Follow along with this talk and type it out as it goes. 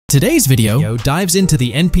Today's video dives into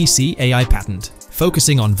the NPC AI patent,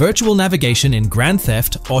 focusing on virtual navigation in Grand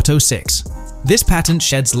Theft Auto 6. This patent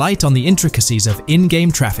sheds light on the intricacies of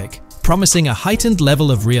in-game traffic, promising a heightened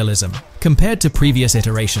level of realism compared to previous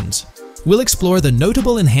iterations. We'll explore the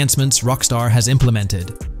notable enhancements Rockstar has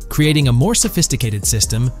implemented, creating a more sophisticated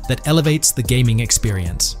system that elevates the gaming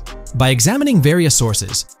experience. By examining various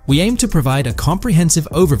sources, we aim to provide a comprehensive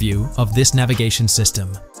overview of this navigation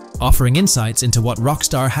system, offering insights into what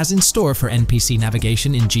Rockstar has in store for NPC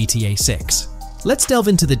navigation in GTA 6. Let's delve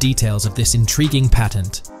into the details of this intriguing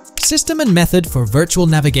patent. System and method for virtual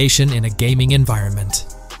navigation in a gaming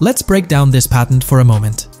environment. Let's break down this patent for a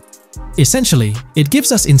moment. Essentially, it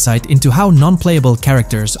gives us insight into how non-playable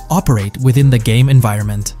characters operate within the game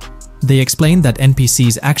environment. They explain that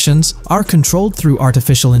NPCs' actions are controlled through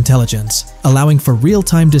artificial intelligence, allowing for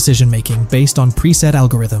real-time decision-making based on preset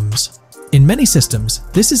algorithms. In many systems,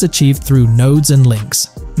 this is achieved through nodes and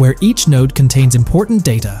links, where each node contains important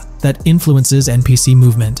data that influences NPC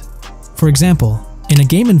movement. For example, in a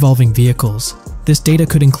game involving vehicles, this data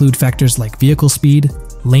could include factors like vehicle speed,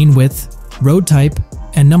 lane width, road type,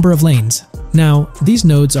 and number of lanes. Now, these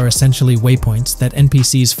nodes are essentially waypoints that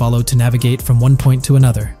NPCs follow to navigate from one point to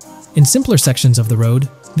another. In simpler sections of the road,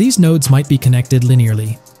 these nodes might be connected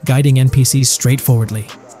linearly, guiding NPCs straightforwardly.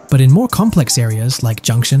 But in more complex areas, like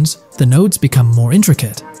junctions, the nodes become more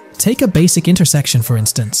intricate. Take a basic intersection, for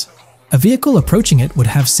instance. A vehicle approaching it would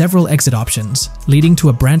have several exit options, leading to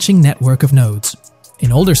a branching network of nodes.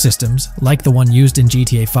 In older systems, like the one used in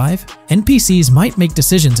GTA 5, NPCs might make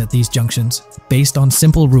decisions at these junctions based on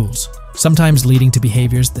simple rules, sometimes leading to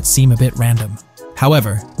behaviors that seem a bit random.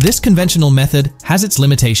 However, this conventional method has its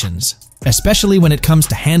limitations, especially when it comes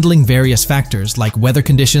to handling various factors like weather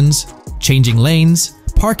conditions, changing lanes,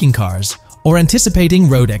 parking cars, or anticipating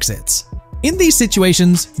road exits. In these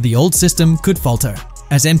situations, the old system could falter,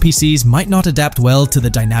 as NPCs might not adapt well to the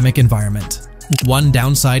dynamic environment. One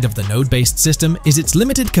downside of the node-based system is its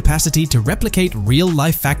limited capacity to replicate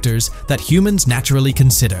real-life factors that humans naturally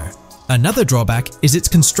consider. Another drawback is its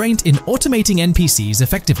constraint in automating NPCs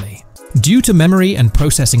effectively. Due to memory and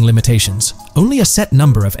processing limitations, only a set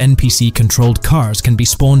number of NPC-controlled cars can be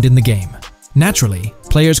spawned in the game. Naturally,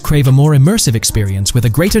 players crave a more immersive experience with a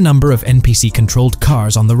greater number of NPC-controlled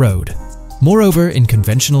cars on the road. Moreover, in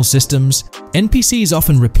conventional systems, NPCs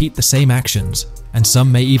often repeat the same actions, and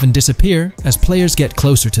some may even disappear as players get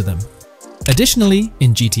closer to them. Additionally,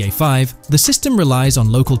 in GTA 5, the system relies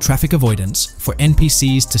on local traffic avoidance for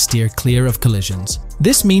NPCs to steer clear of collisions.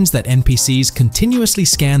 This means that NPCs continuously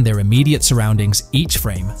scan their immediate surroundings each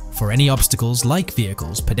frame for any obstacles like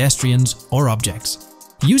vehicles, pedestrians, or objects.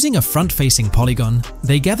 Using a front-facing polygon,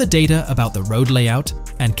 they gather data about the road layout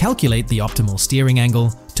and calculate the optimal steering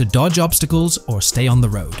angle to dodge obstacles or stay on the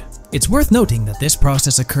road. It's worth noting that this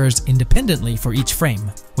process occurs independently for each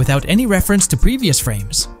frame, without any reference to previous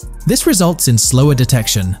frames. This results in slower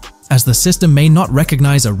detection, as the system may not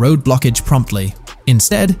recognize a road blockage promptly.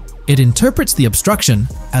 Instead, it interprets the obstruction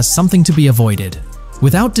as something to be avoided,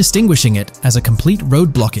 without distinguishing it as a complete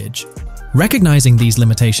road blockage. Recognizing these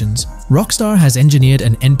limitations, Rockstar has engineered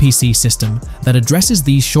an NPC system that addresses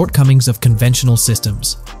these shortcomings of conventional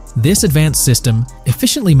systems. This advanced system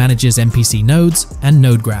efficiently manages NPC nodes and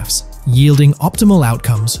node graphs, yielding optimal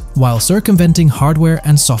outcomes while circumventing hardware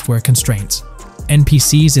and software constraints.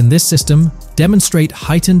 NPCs in this system demonstrate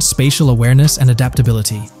heightened spatial awareness and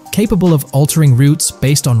adaptability, capable of altering routes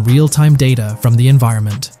based on real-time data from the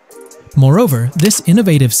environment. Moreover, this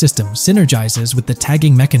innovative system synergizes with the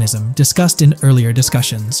tagging mechanism discussed in earlier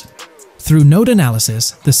discussions. Through node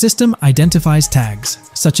analysis, the system identifies tags,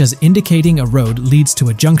 such as indicating a road leads to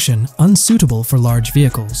a junction unsuitable for large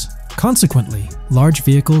vehicles. Consequently, large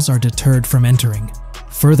vehicles are deterred from entering.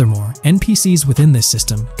 Furthermore, NPCs within this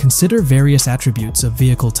system consider various attributes of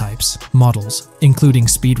vehicle types, models, including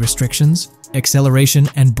speed restrictions, acceleration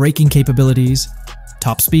and braking capabilities,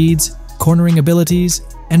 top speeds, cornering abilities,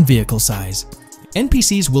 and vehicle size.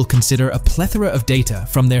 NPCs will consider a plethora of data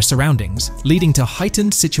from their surroundings, leading to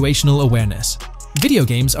heightened situational awareness. Video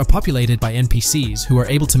games are populated by NPCs who are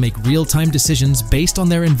able to make real-time decisions based on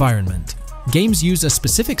their environment. Games use a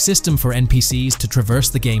specific system for NPCs to traverse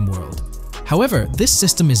the game world. However, this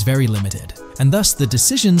system is very limited, and thus the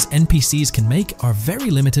decisions NPCs can make are very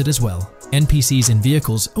limited as well. NPCs in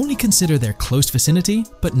vehicles only consider their close vicinity,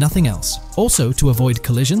 but nothing else. Also, to avoid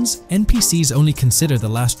collisions, NPCs only consider the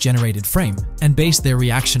last generated frame and base their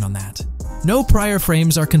reaction on that. No prior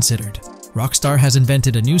frames are considered. Rockstar has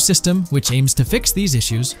invented a new system which aims to fix these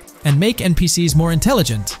issues and make NPCs more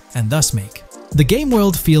intelligent, and thus make the game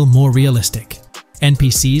world feel more realistic.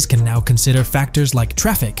 NPCs can now consider factors like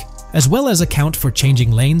traffic, as well as account for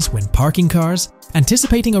changing lanes when parking cars,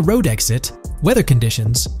 anticipating a road exit, weather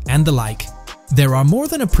conditions, and the like. There are more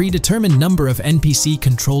than a predetermined number of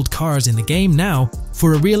NPC-controlled cars in the game now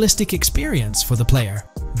for a realistic experience for the player.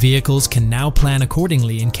 Vehicles can now plan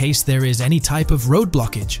accordingly in case there is any type of road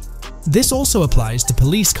blockage. This also applies to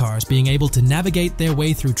police cars being able to navigate their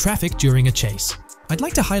way through traffic during a chase. I'd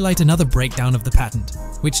like to highlight another breakdown of the patent,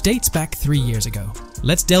 which dates back 3 years ago.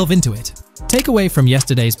 Let's delve into it. Takeaway from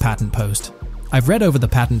yesterday's patent post. I've read over the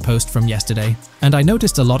patent post from yesterday, and I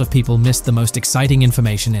noticed a lot of people missed the most exciting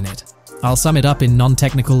information in it. I'll sum it up in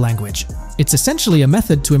non-technical language. It's essentially a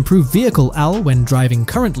method to improve vehicle AL when driving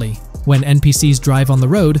currently. When NPCs drive on the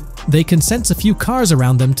road, they can sense a few cars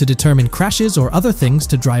around them to determine crashes or other things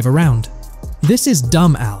to drive around. This is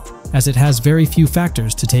dumb AL, as it has very few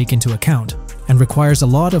factors to take into account, and requires a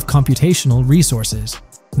lot of computational resources.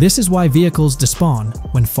 This is why vehicles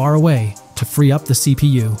despawn when far away to free up the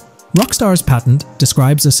CPU. Rockstar's patent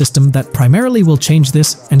describes a system that primarily will change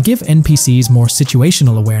this and give NPCs more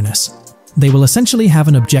situational awareness. They will essentially have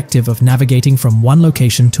an objective of navigating from one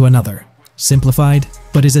location to another. Simplified,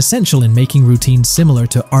 but is essential in making routines similar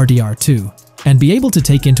to RDR2, and be able to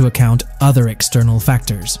take into account other external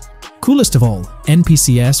factors. Coolest of all,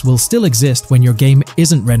 NPCs will still exist when your game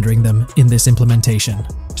isn't rendering them in this implementation.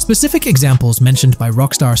 Specific examples mentioned by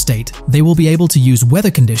Rockstar state they will be able to use weather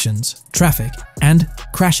conditions, traffic, and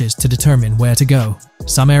crashes to determine where to go.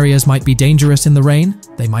 Some areas might be dangerous in the rain,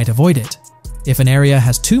 they might avoid it. If an area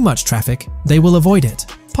has too much traffic, they will avoid it.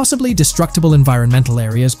 Possibly destructible environmental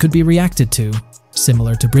areas could be reacted to.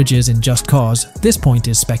 Similar to bridges in Just Cause, this point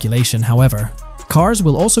is speculation, however. Cars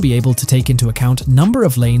will also be able to take into account number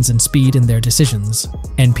of lanes and speed in their decisions.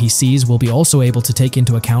 NPCs will be also able to take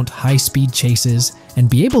into account high-speed chases and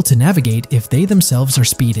be able to navigate if they themselves are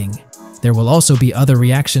speeding. There will also be other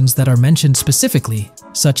reactions that are mentioned specifically,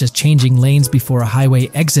 such as changing lanes before a highway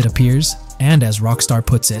exit appears, and as Rockstar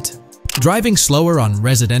puts it, driving slower on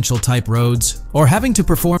residential-type roads, or having to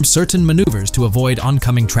perform certain maneuvers to avoid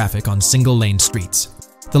oncoming traffic on single-lane streets.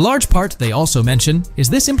 The large part they also mention is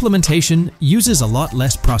this implementation uses a lot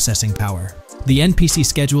less processing power. The NPC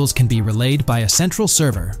schedules can be relayed by a central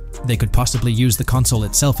server. They could possibly use the console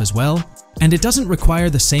itself as well, and it doesn't require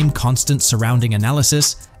the same constant surrounding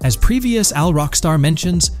analysis. As previous AL Rockstar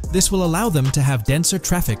mentions, this will allow them to have denser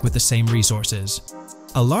traffic with the same resources.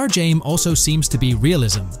 A large aim also seems to be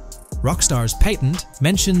realism. Rockstar's patent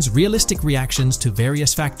mentions realistic reactions to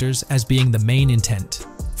various factors as being the main intent.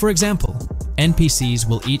 For example, NPCs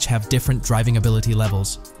will each have different driving ability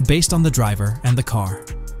levels based on the driver and the car.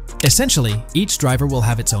 Essentially, each driver will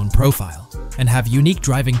have its own profile and have unique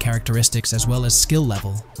driving characteristics as well as skill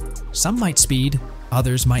level. Some might speed,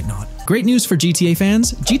 others might not. Great news for GTA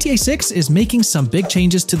fans, GTA 6 is making some big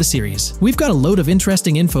changes to the series. We've got a load of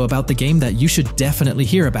interesting info about the game that you should definitely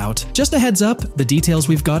hear about. Just a heads up, the details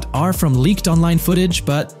we've got are from leaked online footage,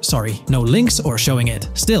 but sorry, no links or showing it.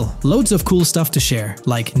 Still, loads of cool stuff to share,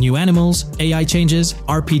 like new animals, AI changes,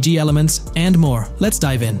 RPG elements, and more. Let's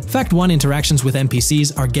dive in. Fact 1: interactions with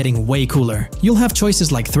NPCs are getting way cooler. You'll have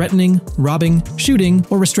choices like threatening, robbing, shooting,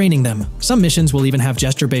 or restraining them. Some missions will even have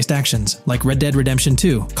gesture-based actions, like Red Dead Redemption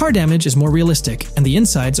 2. Car damage is more realistic, and the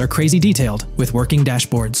insides are crazy detailed, with working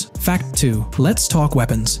dashboards. Fact 2. Let's talk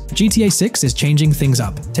weapons. GTA 6 is changing things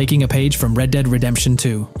up, taking a page from Red Dead Redemption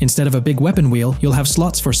 2. Instead of a big weapon wheel, you'll have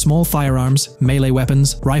slots for small firearms, melee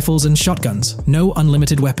weapons, rifles, and shotguns. No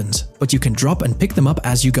unlimited weapons, but you can drop and pick them up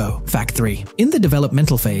as you go. Fact 3. In the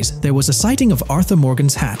developmental phase, there was a sighting of Arthur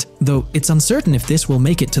Morgan's hat, though it's uncertain if this will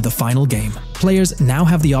make it to the final game. Players now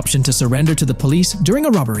have the option to surrender to the police during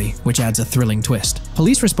a robbery, which adds a thrilling twist.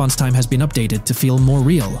 Police response time has been updated to feel more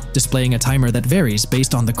real, displaying a timer that varies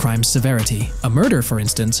based on the crime's severity. A murder, for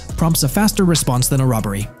instance, prompts a faster response than a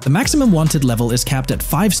robbery. The maximum wanted level is capped at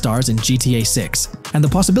 5 stars in GTA 6, and the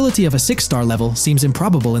possibility of a 6-star level seems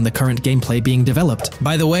improbable in the current gameplay being developed.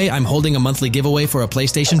 By the way, I'm holding a monthly giveaway for a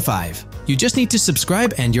PlayStation 5. You just need to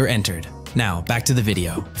subscribe and you're entered. Now, back to the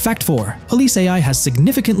video. Fact 4. Police AI has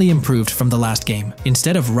significantly improved from the last game.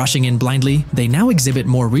 Instead of rushing in blindly, they now exhibit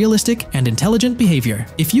more realistic and intelligent behavior.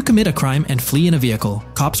 If you commit a crime and flee in a vehicle,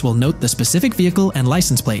 cops will note the specific vehicle and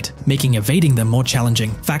license plate, making evading them more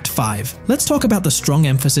challenging. Fact 5. Let's talk about the strong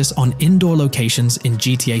emphasis on indoor locations in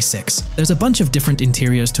GTA 6. There's a bunch of different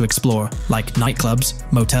interiors to explore, like nightclubs,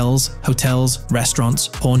 motels, hotels, restaurants,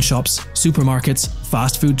 pawn shops, supermarkets,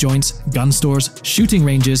 fast food joints, gun stores, shooting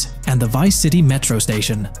ranges, and the Vice City metro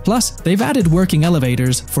station. Plus, they've added working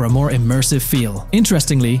elevators for a more immersive feel.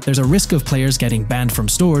 Interestingly, there's a risk of players getting banned from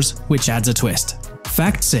stores, which adds a twist.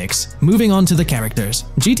 Fact 6. Moving on to the characters.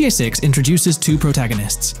 GTA 6 introduces two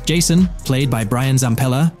protagonists, Jason, played by Brian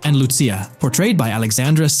Zampella, and Lucia, portrayed by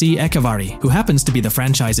Alexandra C. Echevarri, who happens to be the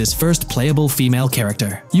franchise's first playable female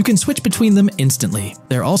character. You can switch between them instantly.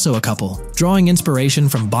 They're also a couple, drawing inspiration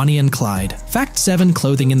from Bonnie and Clyde. Fact 7.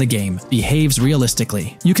 Clothing in the game behaves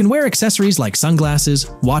realistically. You can wear accessories like sunglasses,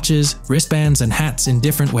 watches, wristbands, and hats in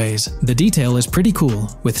different ways. The detail is pretty cool,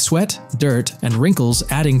 with sweat, dirt, and wrinkles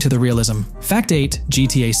adding to the realism. Fact 8.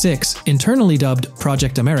 GTA 6, internally dubbed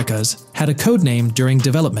Project Americas, had a codename during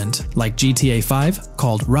development, like GTA 5,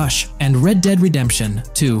 called Rush, and Red Dead Redemption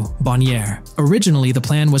 2, Bonnier. Originally, the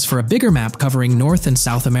plan was for a bigger map covering North and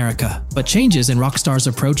South America, but changes in Rockstar's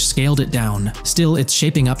approach scaled it down. Still, it's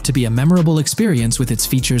shaping up to be a memorable experience with its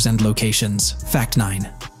features and locations. Fact 9.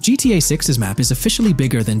 GTA 6's map is officially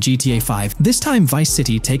bigger than GTA 5. This time Vice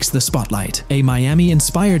City takes the spotlight, a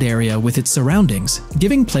Miami-inspired area with its surroundings,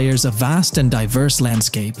 giving players a vast and diverse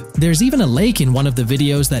landscape. There's even a lake in one of the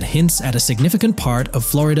videos that hints at a significant part of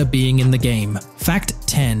Florida being in the game. Fact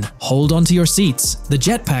 10. Hold on to your seats. The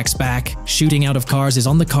jetpack's back. Shooting out of cars is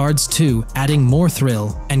on the cards too, adding more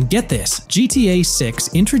thrill. And get this, GTA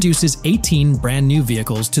 6 introduces 18 brand new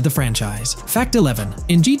vehicles to the franchise. Fact 11.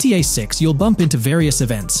 In GTA 6, you'll bump into various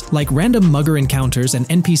events, like random mugger encounters and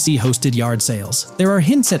NPC-hosted yard sales. There are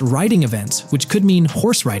hints at riding events, which could mean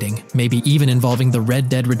horse riding, maybe even involving the Red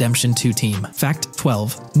Dead Redemption 2 team. Fact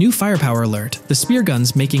 12. New firepower alert. The spear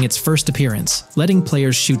gun's making its first appearance, letting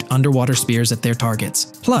players shoot underwater spears at their targets.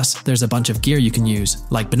 Plus, there's a bunch of gear you can use,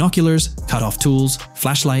 like binoculars, cut-off tools,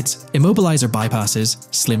 flashlights, immobilizer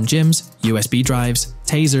bypasses, slim jims, USB drives,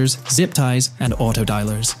 tasers, zip ties, and auto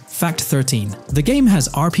dialers. Fact 13. The game has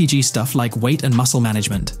RPG stuff like weight and muscle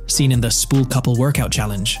management, seen in the Spool Couple Workout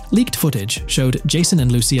Challenge. Leaked footage showed Jason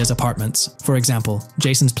and Lucia's apartments. For example,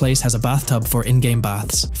 Jason's place has a bathtub for in-game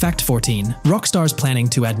baths. Fact 14. Rockstar's planning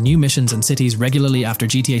to add new missions and cities regularly after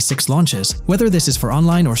GTA 6 launches. Whether this is for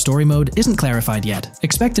online or story mode isn't clarified yet.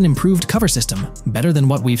 Expect an improved cover system, better than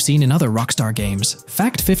what we've seen in other Rockstar games.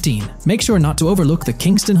 Fact 15. Make sure not to overlook the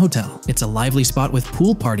Kingston Hotel. It's a lively spot with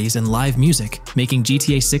pool parties and live music, making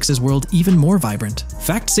GTA 6's world even more vibrant.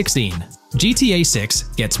 Fact 16. GTA 6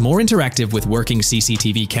 gets more interactive with working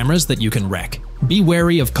CCTV cameras that you can wreck. Be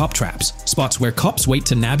wary of cop traps, spots where cops wait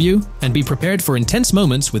to nab you, and be prepared for intense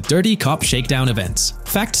moments with dirty cop shakedown events.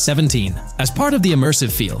 Fact 17. As part of the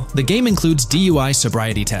immersive feel, the game includes DUI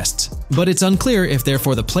sobriety tests, but it's unclear if they're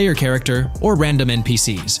for the player character or random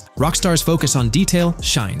NPCs. Rockstar's focus on detail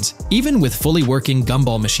shines, even with fully working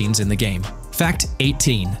gumball machines in the game. Fact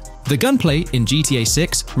 18. The gunplay in GTA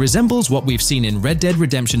 6 resembles what we've seen in Red Dead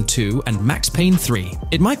Redemption 2 and Max Payne 3.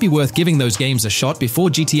 It might be worth giving those games a shot before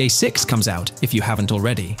GTA 6 comes out, if you haven't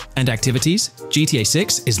already. And activities? GTA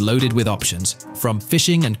 6 is loaded with options, from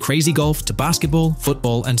fishing and crazy golf to basketball,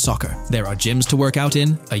 football, and soccer. There are gyms to work out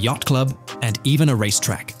in, a yacht club, and even a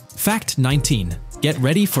racetrack. Fact 19. Get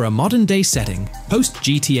ready for a modern-day setting,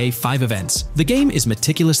 post-GTA 5 events. The game is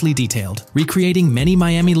meticulously detailed, recreating many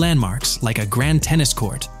Miami landmarks like a grand tennis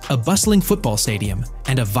court, a bustling football stadium,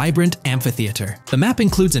 and a vibrant amphitheater. The map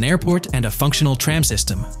includes an airport and a functional tram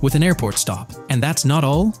system with an airport stop. And that's not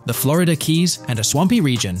all. The Florida Keys and a swampy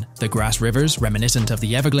region, the grass rivers reminiscent of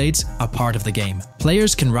the Everglades, are part of the game.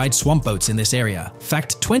 Players can ride swamp boats in this area.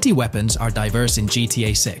 Fact 20 weapons are diverse in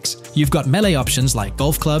GTA 6. You've got melee options like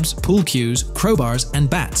golf clubs, pool cues, crowbars, and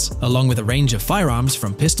bats, along with a range of firearms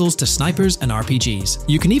from pistols to snipers and RPGs.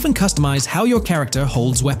 You can even customize how your character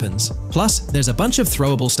holds weapons. Plus, there's a bunch of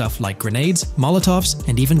throwable stuff like grenades, molotovs,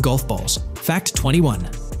 and even golf balls. Fact 21.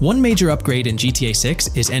 One major upgrade in GTA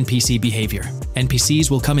 6 is NPC behavior. NPCs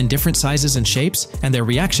will come in different sizes and shapes, and their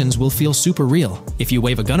reactions will feel super real. If you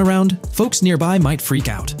wave a gun around, folks nearby might freak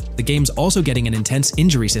out. The game's also getting an intense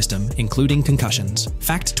injury system, including concussions.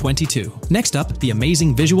 Fact 22. Next up, the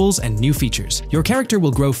amazing visuals and new features. Your character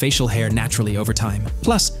will grow facial hair naturally over time.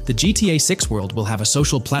 Plus, the GTA 6 world will have a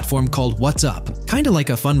social platform called WhatsApp, kinda like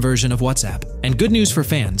a fun version of WhatsApp. And good news for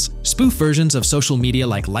fans, spoof versions of social media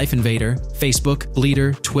like Life Invader, Facebook,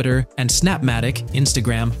 Bleeder, Twitter, and Snapmatic,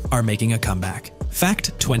 Instagram are making a comeback.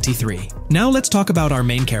 Fact 23. Now let's talk about our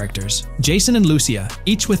main characters, Jason and Lucia,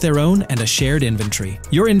 each with their own and a shared inventory.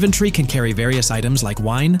 Your inventory can carry various items like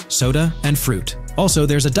wine, soda, and fruit. Also,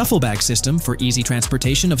 there's a duffel bag system for easy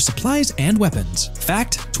transportation of supplies and weapons.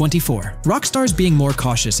 Fact 24. Rockstar's being more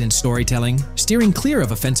cautious in storytelling, steering clear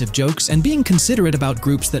of offensive jokes, and being considerate about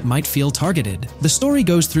groups that might feel targeted. The story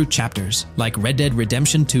goes through chapters, like Red Dead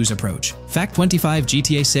Redemption 2's approach. Fact 25.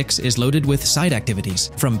 GTA 6 is loaded with side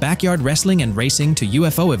activities, from backyard wrestling and racing to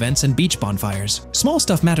UFO events and beach bonfires. Small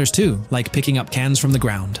stuff matters too, like picking up cans from the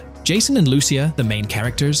ground. Jason and Lucia, the main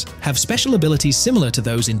characters, have special abilities similar to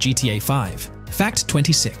those in GTA 5. Fact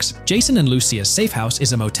 26. Jason and Lucia's safe house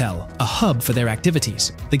is a motel, a hub for their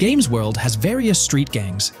activities. The game's world has various street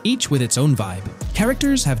gangs, each with its own vibe.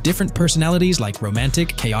 Characters have different personalities like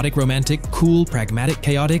romantic, cool, pragmatic,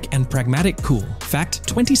 chaotic, and pragmatic cool. Fact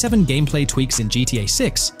 27. Gameplay tweaks in GTA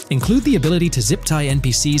 6 include the ability to zip tie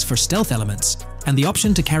NPCs for stealth elements, and the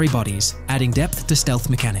option to carry bodies, adding depth to stealth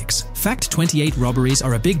mechanics. Fact 28. Robberies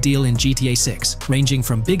are a big deal in GTA 6, ranging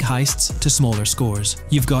from big heists to smaller scores.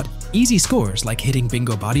 You've got easy scores like hitting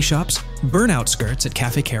bingo body shops, burnout skirts at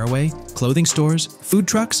Cafe Caraway, clothing stores, food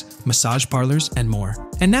trucks, massage parlors, and more.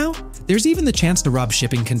 And now, there's even the chance to rob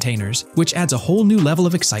shipping containers, which adds a whole new level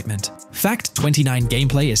of excitement. Fact 29.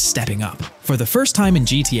 Gameplay is stepping up. For the first time in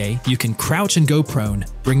GTA, you can crouch and go prone,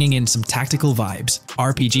 bringing in some tactical vibes.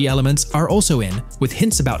 RPG elements are also in, with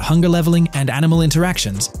hints about hunger leveling and animal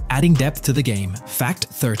interactions, adding depth to the game. Fact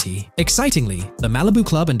 30. Excitingly, the Malibu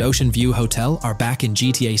Club and Ocean View Hotel are back in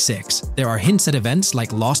GTA 6. There are hints at events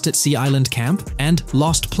like Lost at Sea Island Camp and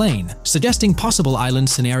Lost Plane, suggesting possible island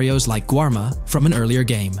scenarios like Guarma from an earlier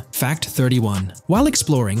game. Fact 31. While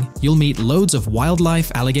exploring, you'll meet loads of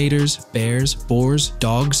wildlife, alligators, bears, boars,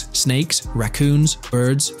 dogs, snakes, raccoons,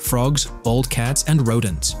 birds, frogs, bald cats, and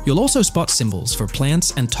rodents. You'll also spot symbols for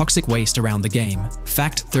plants and toxic waste around the game.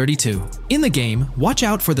 Fact 32. In the game, watch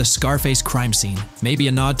out for the Scarface crime scene, maybe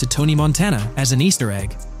a nod to Tony Montana as an Easter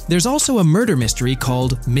egg. There's also a murder mystery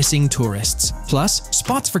called Missing Tourists. Plus,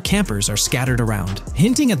 spots for campers are scattered around,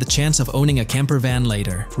 hinting at the chance of owning a camper van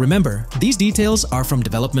later. Remember, these details are from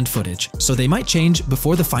development footage, so they might change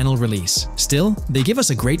before the final release. Still, they give us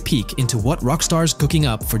a great peek into what Rockstar's cooking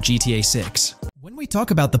up for GTA 6. When we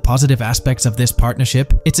talk about the positive aspects of this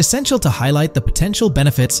partnership, it's essential to highlight the potential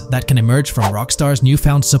benefits that can emerge from Rockstar's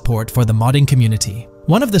newfound support for the modding community.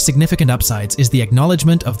 One of the significant upsides is the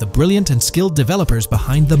acknowledgement of the brilliant and skilled developers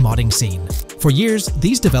behind the modding scene. For years,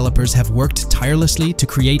 these developers have worked tirelessly to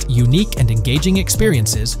create unique and engaging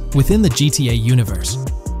experiences within the GTA universe.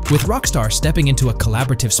 With Rockstar stepping into a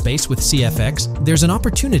collaborative space with CFX, there's an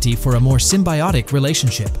opportunity for a more symbiotic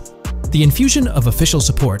relationship. The infusion of official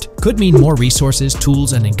support could mean more resources,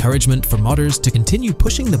 tools, and encouragement for modders to continue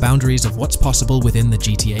pushing the boundaries of what's possible within the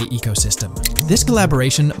GTA ecosystem. This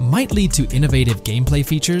collaboration might lead to innovative gameplay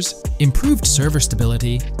features, improved server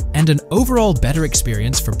stability, and an overall better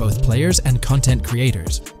experience for both players and content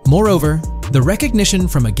creators. Moreover, the recognition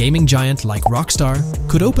from a gaming giant like Rockstar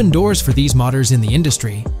could open doors for these modders in the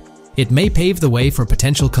industry. It may pave the way for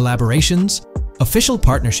potential collaborations, official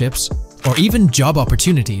partnerships, or even job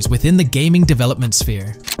opportunities within the gaming development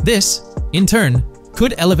sphere. This, in turn,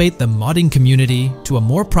 could elevate the modding community to a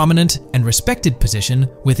more prominent and respected position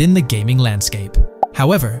within the gaming landscape.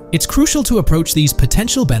 However, it's crucial to approach these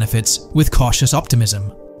potential benefits with cautious optimism.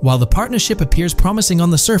 While the partnership appears promising on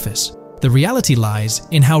the surface, the reality lies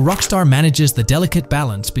in how Rockstar manages the delicate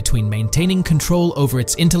balance between maintaining control over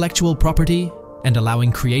its intellectual property and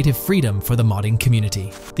allowing creative freedom for the modding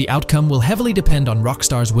community. The outcome will heavily depend on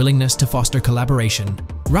Rockstar's willingness to foster collaboration,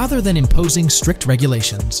 rather than imposing strict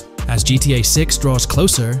regulations. As GTA 6 draws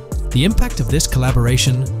closer, the impact of this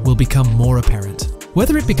collaboration will become more apparent.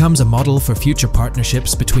 Whether it becomes a model for future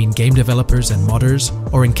partnerships between game developers and modders,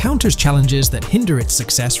 or encounters challenges that hinder its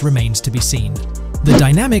success remains to be seen. The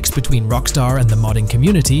dynamics between Rockstar and the modding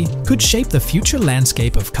community could shape the future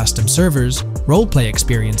landscape of custom servers, roleplay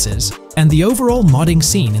experiences, and the overall modding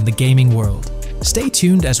scene in the gaming world. Stay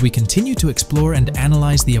tuned as we continue to explore and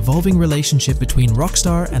analyze the evolving relationship between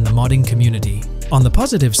Rockstar and the modding community. On the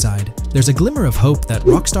positive side, there's a glimmer of hope that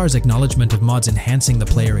Rockstar's acknowledgement of mods enhancing the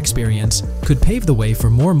player experience could pave the way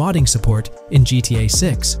for more modding support in GTA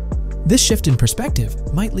 6. This shift in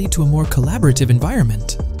perspective might lead to a more collaborative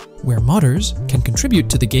environment, where modders can contribute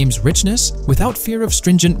to the game's richness without fear of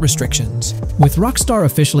stringent restrictions. With Rockstar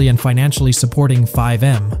officially and financially supporting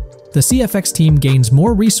FiveM, the CFX team gains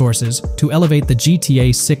more resources to elevate the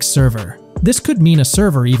GTA 6 server. This could mean a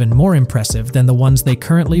server even more impressive than the ones they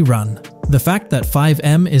currently run. The fact that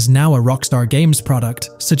FiveM is now a Rockstar Games product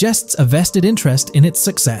suggests a vested interest in its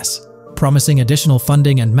success, promising additional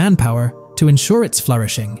funding and manpower to ensure its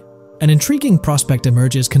flourishing. An intriguing prospect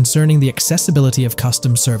emerges concerning the accessibility of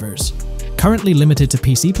custom servers. Currently limited to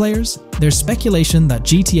PC players, there's speculation that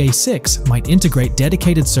GTA 6 might integrate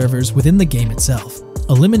dedicated servers within the game itself,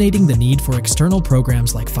 eliminating the need for external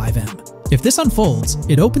programs like FiveM. If this unfolds,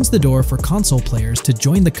 it opens the door for console players to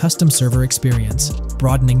join the custom server experience,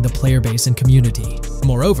 broadening the player base and community.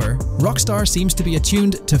 Moreover, Rockstar seems to be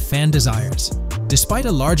attuned to fan desires. Despite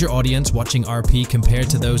a larger audience watching RP compared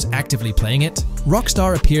to those actively playing it,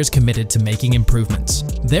 Rockstar appears committed to making improvements.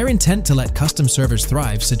 Their intent to let custom servers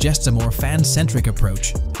thrive suggests a more fan-centric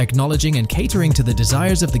approach, acknowledging and catering to the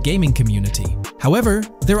desires of the gaming community. However,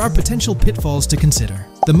 there are potential pitfalls to consider.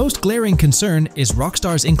 The most glaring concern is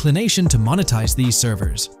Rockstar's inclination to monetize these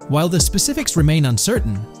servers. While the specifics remain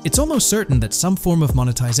uncertain, it's almost certain that some form of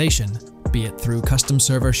monetization, be it through custom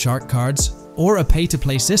server shark cards or a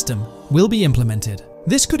pay-to-play system, will be implemented.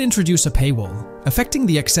 This could introduce a paywall, affecting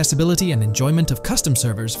the accessibility and enjoyment of custom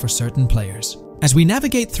servers for certain players. As we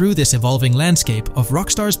navigate through this evolving landscape of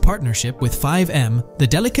Rockstar's partnership with FiveM, the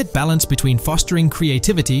delicate balance between fostering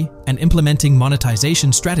creativity and implementing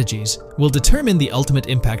monetization strategies will determine the ultimate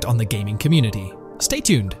impact on the gaming community. Stay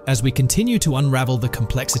tuned as we continue to unravel the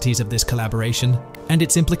complexities of this collaboration and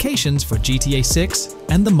its implications for GTA 6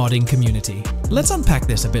 and the modding community. Let's unpack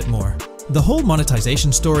this a bit more. The whole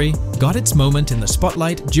monetization story got its moment in the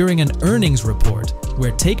spotlight during an earnings report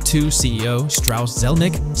where Take-Two CEO Strauss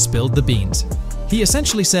Zelnick spilled the beans. He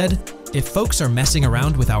essentially said, "If folks are messing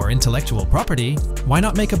around with our intellectual property, why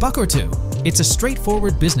not make a buck or two?" It's a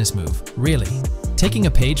straightforward business move, really. Taking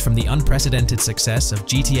a page from the unprecedented success of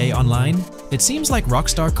GTA Online, it seems like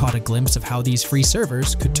Rockstar caught a glimpse of how these free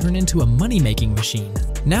servers could turn into a money-making machine.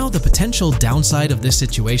 Now, the potential downside of this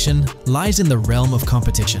situation lies in the realm of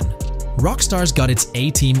competition. Rockstar's got its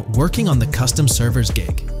A-team working on the custom servers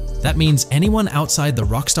gig. That means anyone outside the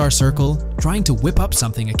Rockstar circle trying to whip up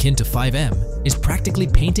something akin to FiveM is practically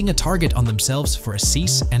painting a target on themselves for a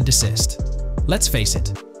cease and desist. Let's face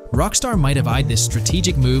it, Rockstar might have eyed this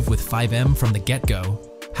strategic move with FiveM from the get-go.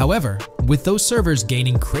 However, with those servers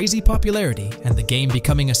gaining crazy popularity and the game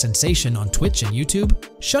becoming a sensation on Twitch and YouTube,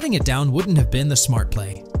 shutting it down wouldn't have been the smart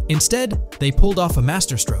play. Instead, they pulled off a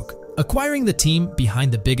masterstroke, acquiring the team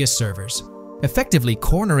behind the biggest servers, effectively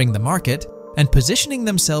cornering the market and positioning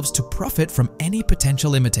themselves to profit from any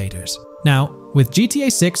potential imitators. Now, with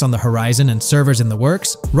GTA 6 on the horizon and servers in the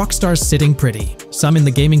works, Rockstar's sitting pretty. Some in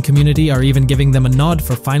the gaming community are even giving them a nod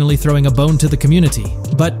for finally throwing a bone to the community.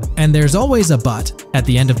 But, and there's always a but, at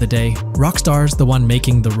the end of the day, Rockstar's the one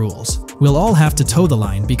making the rules. We'll all have to toe the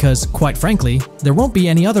line because, quite frankly, there won't be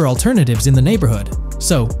any other alternatives in the neighborhood.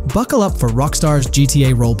 So, buckle up for Rockstar's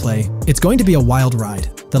GTA roleplay. It's going to be a wild ride.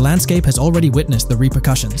 The landscape has already witnessed the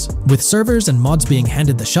repercussions, with servers and mods being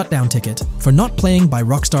handed the shutdown ticket for not playing by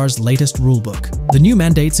Rockstar's latest rulebook. The new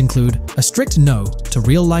mandates include a strict no to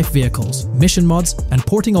real-life vehicles, mission mods, and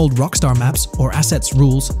porting old Rockstar maps or assets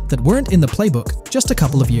rules that weren't in the playbook just a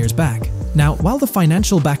couple of years back. Now, while the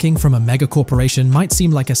financial backing from a mega corporation might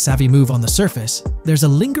seem like a savvy move on the surface, there's a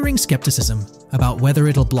lingering skepticism about whether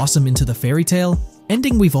it'll blossom into the fairy tale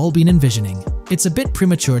ending we've all been envisioning. It's a bit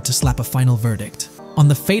premature to slap a final verdict on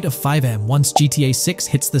the fate of FiveM once GTA 6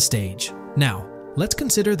 hits the stage. Now, let's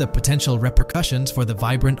consider the potential repercussions for the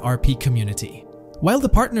vibrant RP community. While the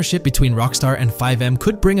partnership between Rockstar and FiveM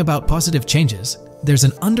could bring about positive changes, there's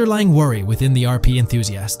an underlying worry within the RP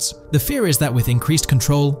enthusiasts. The fear is that with increased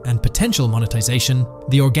control and potential monetization,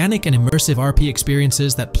 the organic and immersive RP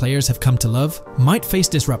experiences that players have come to love might face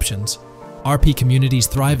disruptions. RP communities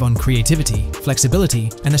thrive on creativity, flexibility,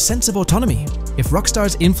 and a sense of autonomy. If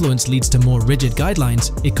Rockstar's influence leads to more rigid guidelines,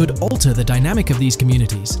 it could alter the dynamic of these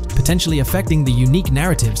communities, potentially affecting the unique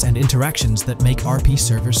narratives and interactions that make RP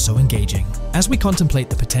servers so engaging. As we contemplate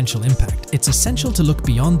the potential impact, it's essential to look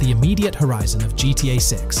beyond the immediate horizon of GTA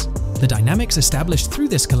 6. The dynamics established through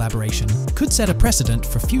this collaboration could set a precedent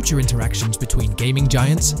for future interactions between gaming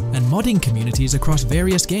giants and modding communities across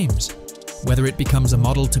various games. Whether it becomes a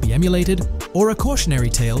model to be emulated or a cautionary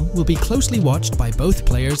tale will be closely watched by both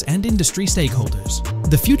players and industry stakeholders.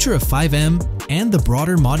 The future of FiveM and the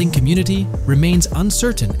broader modding community remains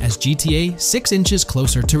uncertain as GTA 6 inches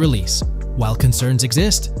closer to release. While concerns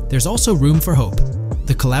exist, there's also room for hope.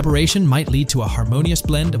 The collaboration might lead to a harmonious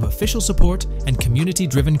blend of official support and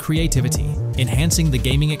community-driven creativity, enhancing the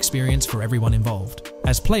gaming experience for everyone involved.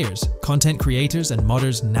 As players, content creators, and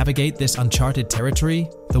modders navigate this uncharted territory,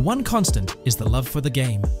 the one constant is the love for the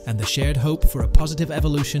game and the shared hope for a positive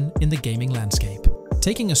evolution in the gaming landscape.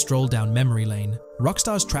 Taking a stroll down memory lane,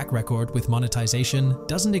 Rockstar's track record with monetization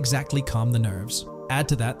doesn't exactly calm the nerves. Add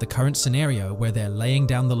to that the current scenario where they're laying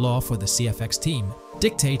down the law for the CFX team,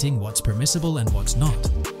 dictating what's permissible and what's not.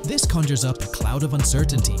 This conjures up a cloud of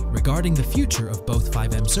uncertainty regarding the future of both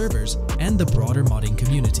FiveM servers and the broader modding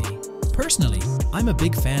community. Personally, I'm a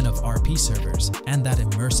big fan of RP servers and that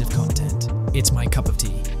immersive content. It's my cup of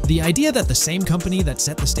tea. The idea that the same company that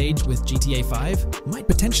set the stage with GTA 5 might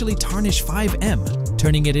potentially tarnish FiveM,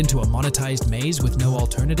 turning it into a monetized maze with no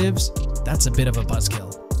alternatives, that's a bit of a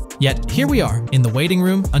buzzkill. Yet here we are, in the waiting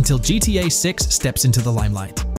room until GTA 6 steps into the limelight.